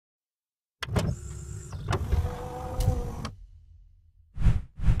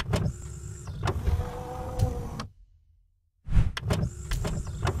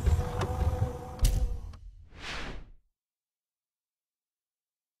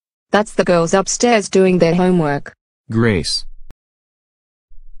That's the girls upstairs doing their homework. Grace.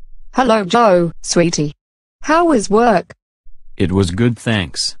 Hello Joe, sweetie. How was work? It was good,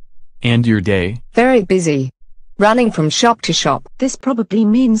 thanks. And your day? Very busy. Running from shop to shop. This probably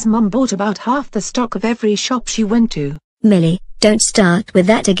means Mum bought about half the stock of every shop she went to. Millie, don't start with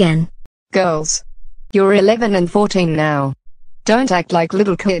that again. Girls. You're 11 and 14 now. Don't act like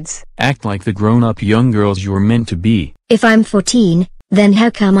little kids. Act like the grown-up young girls you're meant to be. If I'm 14, then how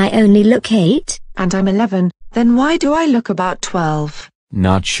come I only look 8? And I'm 11, then why do I look about 12?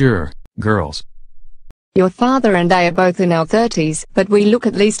 Not sure, girls. Your father and I are both in our 30s, but we look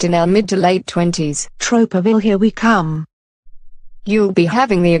at least in our mid to late 20s. Troperville, here we come. You'll be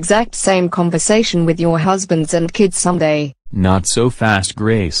having the exact same conversation with your husbands and kids someday. Not so fast,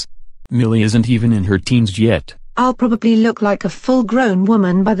 Grace. Millie isn't even in her teens yet. I'll probably look like a full-grown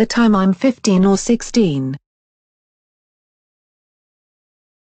woman by the time I'm 15 or 16.